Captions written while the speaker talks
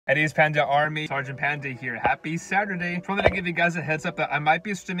Eddie's Panda Army, Sergeant Panda here. Happy Saturday. Just wanted to give you guys a heads up that I might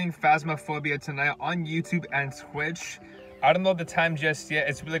be streaming Phasmophobia Tonight on YouTube and Twitch. I don't know the time just yet.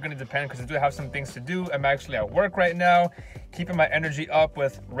 It's really going to depend because I do have some things to do. I'm actually at work right now, keeping my energy up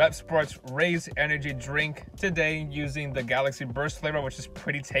with Rep Sports Raise Energy Drink today using the Galaxy Burst flavor, which is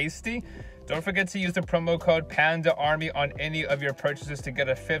pretty tasty. Don't forget to use the promo code PandaArmy on any of your purchases to get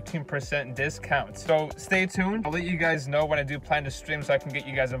a 15% discount. So stay tuned. I'll let you guys know when I do plan to stream so I can get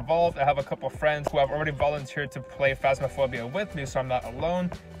you guys involved. I have a couple friends who have already volunteered to play Phasmophobia with me, so I'm not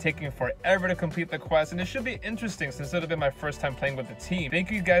alone. Taking forever to complete the quest, and it should be interesting since it'll be my first time playing with the team.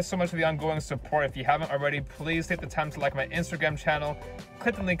 Thank you guys so much for the ongoing support. If you haven't already, please take the time to like my Instagram channel.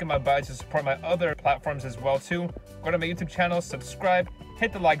 Click the link in my bio to support my other platforms as well too. Go to my YouTube channel, subscribe,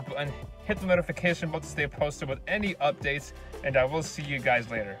 hit the like button, hit the notification bell to stay posted with any updates, and I will see you guys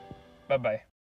later. Bye-bye.